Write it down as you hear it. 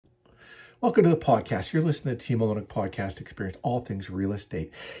Welcome to the podcast. You're listening to Team Malonic Podcast Experience, all things real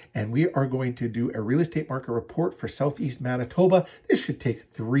estate. And we are going to do a real estate market report for Southeast Manitoba. This should take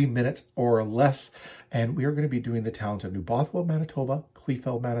 3 minutes or less. And we are going to be doing the towns of New Bothwell, Manitoba,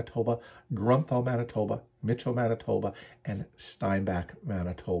 Kleefeld, Manitoba, Grunthal, Manitoba, Mitchell, Manitoba, and Steinbach,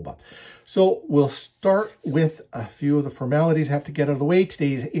 Manitoba. So we'll start with a few of the formalities I have to get out of the way.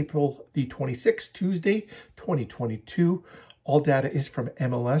 Today is April the 26th, Tuesday, 2022. All data is from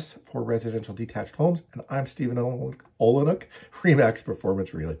MLS for residential detached homes, and I'm Stephen Olenek, Remax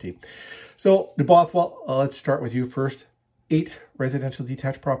Performance Realty. So, New Bothwell, let's start with you first. 8 residential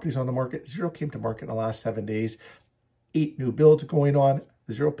detached properties on the market. 0 came to market in the last 7 days. 8 new builds going on.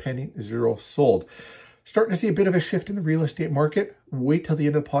 0 pending, 0 sold. Starting to see a bit of a shift in the real estate market. Wait till the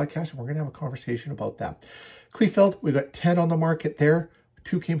end of the podcast, and we're going to have a conversation about that. Kleefeld, we got 10 on the market there.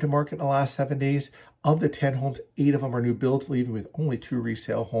 2 came to market in the last 7 days. Of the 10 homes, 8 of them are new builds, leaving with only 2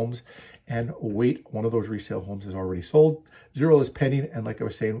 resale homes. And wait, one of those resale homes is already sold. 0 is pending, and like I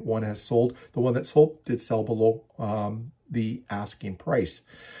was saying, 1 has sold. The one that sold did sell below the asking price.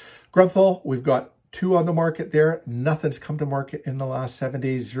 Grunthal, we've got 2 on the market there. Nothing's come to market in the last 7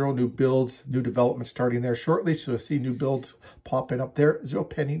 days. 0 new builds, new development starting there shortly. So you'll see new builds popping up there. 0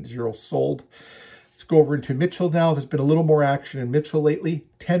 pending, 0 sold. Let's go over into Mitchell now. There's been a little more action in Mitchell lately.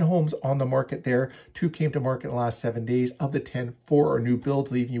 10 homes on the market there. 2 came to market in the last 7 days. Of the 10, 4 are new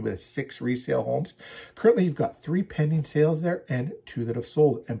builds, leaving you with 6 resale homes. Currently, you've got 3 pending sales there and 2 that have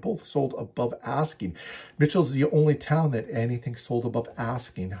sold, and both sold above asking. Mitchell's the only town that anything sold above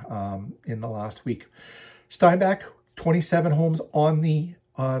asking in the last week. Steinbach, 27 homes on the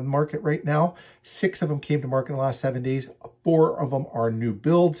market right now. 6 of them came to market in the last 7 days. 4 of them are new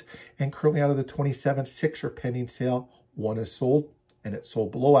builds, and currently out of the 27, 6 are pending sale. 1 is sold, and it's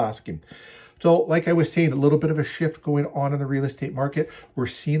sold below asking. So like I was saying, a little bit of a shift going on in the real estate market. We're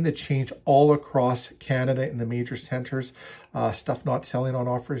seeing the change all across Canada in the major centers. Stuff not selling on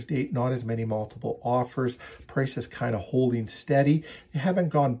offers date, not as many multiple offers. Prices kind of holding steady. They haven't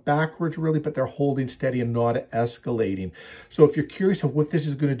gone backwards really, but they're holding steady and not escalating. So if you're curious of what this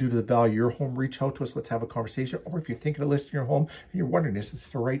is going to do to the value of your home, reach out to us. Let's have a conversation. Or if you're thinking of listing your home and you're wondering, is this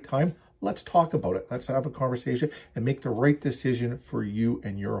the right time? Let's talk about it. Let's have a conversation and make the right decision for you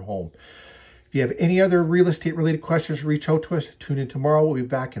and your home. If you have any other real estate related questions, reach out to us. Tune in tomorrow. We'll be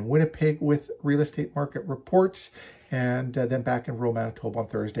back in Winnipeg with real estate market reports, and then back in rural Manitoba on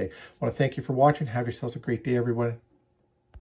Thursday. I want to thank you for watching. Have yourselves a great day, everyone.